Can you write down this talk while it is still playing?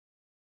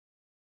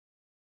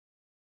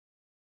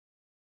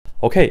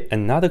Okay,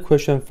 another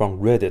question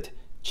from Reddit.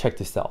 Check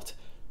this out.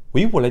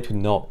 We would like to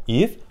know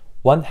if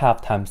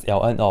 1/2 times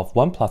ln of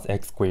 1 plus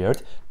x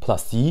squared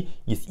plus c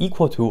is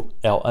equal to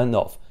ln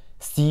of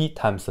c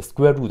times the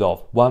square root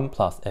of 1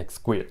 plus x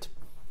squared.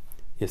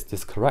 Is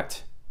this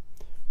correct?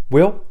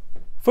 Well,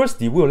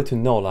 firstly, we would like to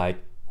know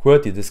where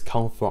did this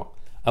come from?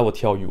 I will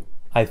tell you.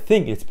 I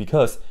think it's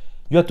because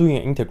you are doing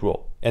an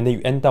integral and then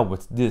you end up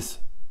with this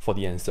for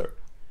the answer.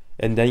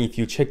 And then if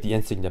you check the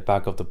answer in the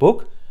back of the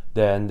book,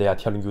 then they are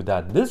telling you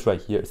that this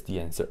right here is the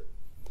answer.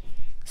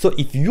 So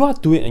if you are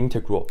doing an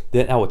integral,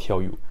 then I will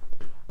tell you,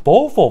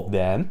 both of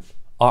them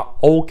are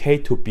okay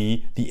to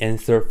be the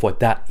answer for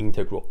that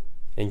integral.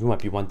 And you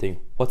might be wondering,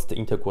 what's the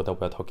integral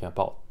that we're talking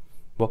about?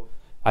 Well,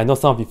 I know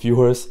some of you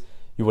viewers,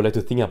 you would like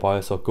to think about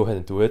it, so go ahead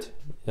and do it.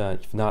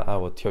 If not, I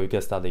will tell you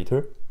guys that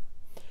later.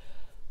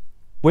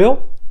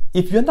 Well,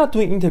 if you're not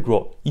doing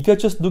integral, if you're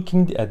just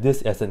looking at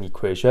this as an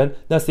equation,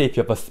 let's say if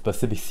you have a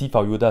specific c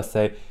value, let's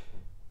say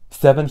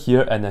 7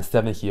 here and then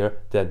 7 here,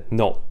 then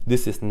no,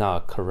 this is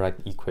not a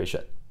correct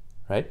equation,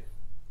 right?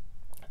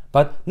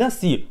 But let's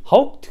see,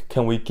 how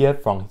can we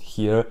get from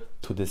here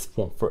to this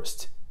form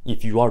first,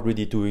 if you are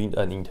really doing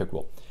an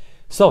integral?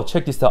 So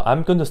check this out.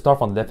 I'm going to start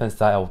from the left-hand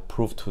side. I'll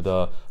prove to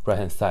the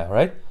right-hand side, all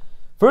right?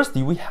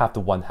 Firstly, we have the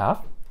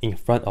 1/2 in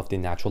front of the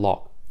natural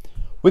log.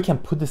 We can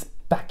put this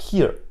back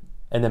here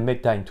and then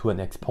make that into an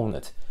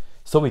exponent.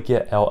 So we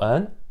get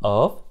ln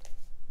of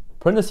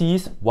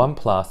parentheses 1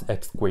 plus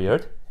x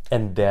squared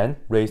and then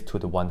raised to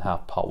the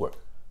 1/2 power,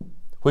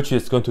 which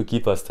is going to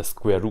give us the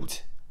square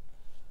root.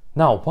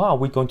 Now, what are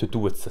we going to do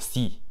with the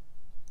c?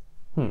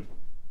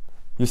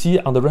 You see,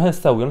 on the right-hand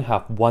side, we only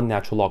have one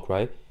natural log,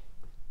 right?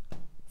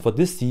 For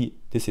this c,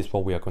 this is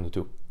what we are going to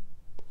do.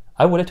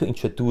 I would like to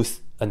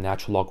introduce a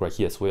natural log right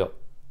here as well.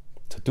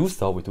 To do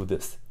so, we do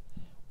this.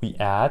 We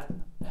add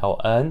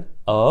ln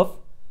of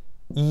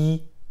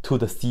e to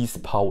the c's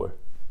power.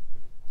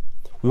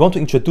 We want to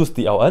introduce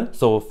the ln,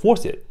 so we'll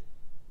force it.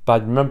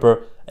 But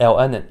remember,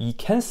 ln and e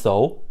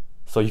cancel,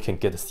 so you can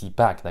get the c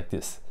back like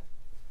this.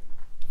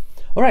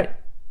 All right,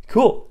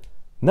 cool.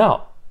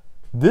 Now,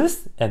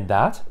 this and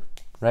that,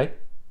 right?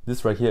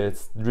 This right here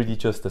is really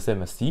just the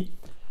same as c.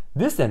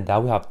 This and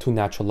that, we have two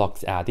natural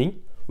logs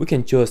adding. We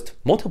can just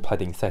multiply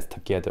the insides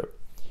together.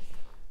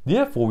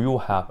 Therefore, we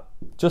will have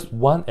just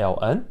one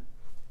ln.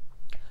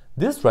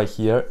 This right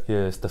here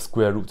is the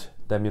square root.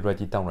 Let me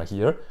write it down right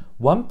here.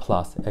 1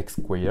 plus x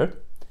squared.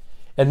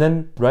 And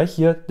then right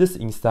here, this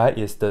inside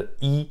is the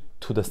e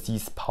to the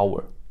c's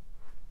power.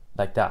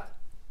 Like that.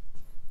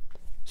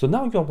 So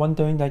now you're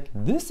wondering,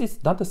 this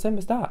is not the same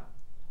as that.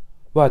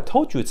 Well, I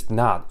told you it's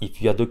not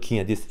if you are looking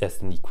at this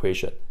as an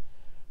equation.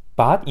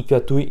 But if you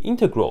are doing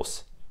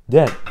integrals,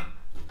 then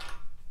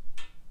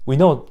we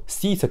know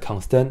c is a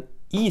constant,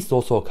 e is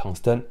also a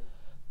constant.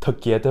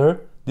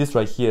 Together, this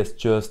right here is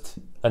just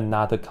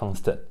another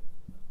constant.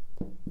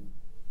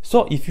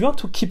 So if you want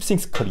to keep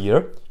things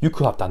clear, you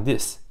could have done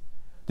this.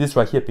 This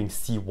right here being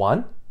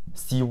c1,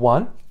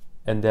 c1,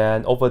 and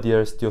then over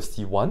there still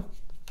c1,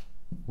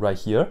 right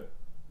here.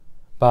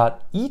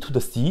 But e to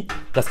the c,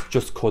 let's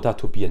just call that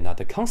to be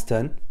another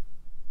constant.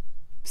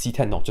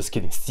 C10, no, just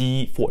kidding.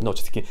 C4, no,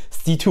 just kidding.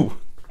 C2.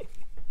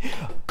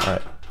 All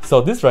right,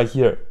 so this right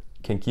here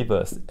can give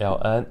us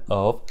ln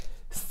of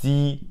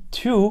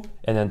c2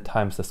 and then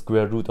times the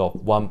square root of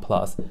 1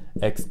 plus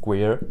x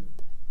squared.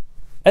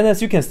 And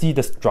as you can see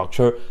the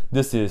structure,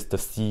 this is the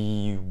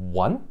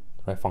c1,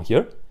 right, from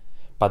here.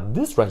 But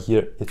this right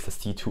here is the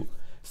c2.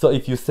 So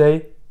if you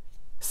say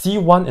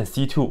c1 and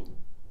c2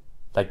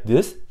 like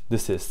this,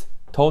 this is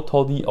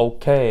totally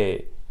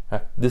okay.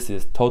 Right? This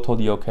is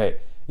totally okay.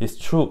 It's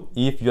true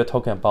if you're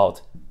talking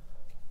about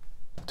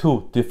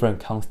two different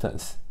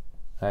constants,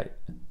 right?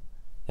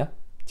 Yeah,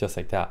 just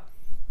like that.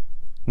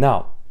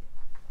 Now,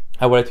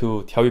 I would like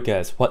to tell you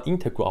guys what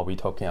integral are we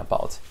talking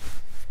about.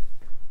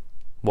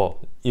 Well,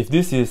 if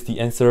this is the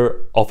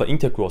answer of an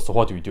integral, so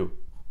what do you do?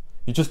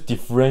 You just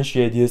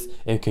differentiate this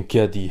and you can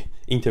get the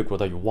integral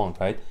that you want,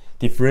 right?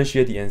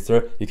 Differentiate the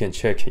answer, you can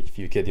check if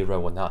you get it right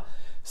or not.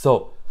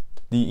 So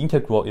the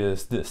integral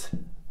is this.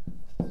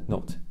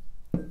 Note.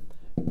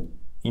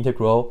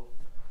 Integral,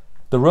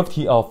 the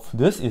derivative of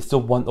this is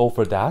still 1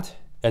 over that,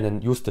 and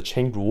then use the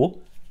chain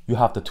rule. You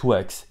have the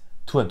 2x,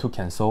 2 and 2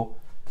 cancel.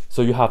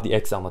 So you have the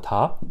x on the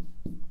top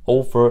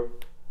over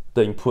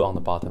the input on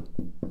the bottom.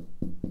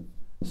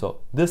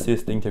 So this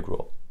is the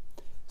integral.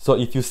 So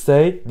if you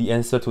say the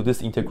answer to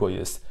this integral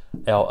is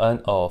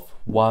ln of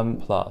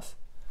 1 plus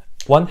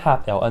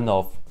 1/2 ln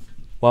of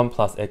 1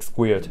 plus x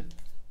squared.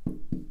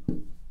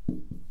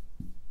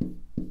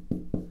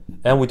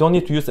 And we don't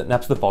need to use an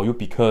absolute value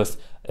because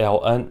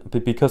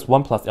because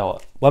 1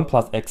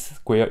 plus x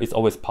squared is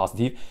always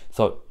positive,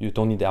 so you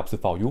don't need the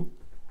absolute value.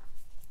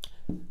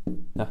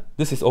 Now,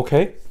 this is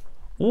okay.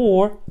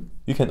 Or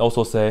you can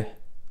also say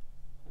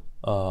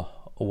or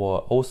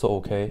also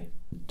okay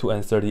to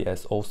answer it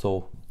as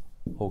also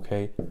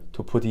okay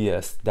to put it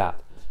as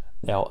that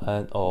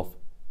ln of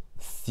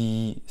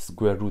c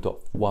square root of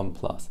 1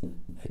 plus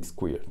x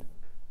squared.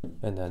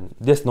 And then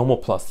there's no more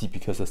plus c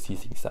because the c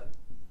is inside.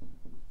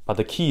 But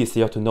the key is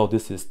you have to know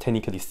this is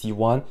technically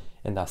C1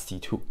 and not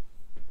C2.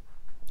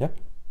 Yeah,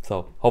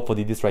 so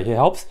hopefully this right here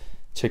helps.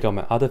 Check out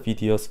my other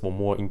videos for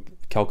more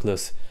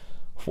calculus.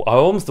 I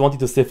almost wanted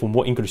to say for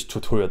more English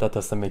tutorial, that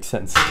doesn't make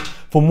sense.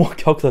 For more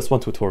calculus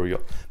 1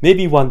 tutorial.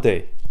 Maybe one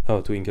day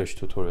I'll do English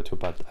tutorial too,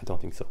 but I don't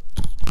think so.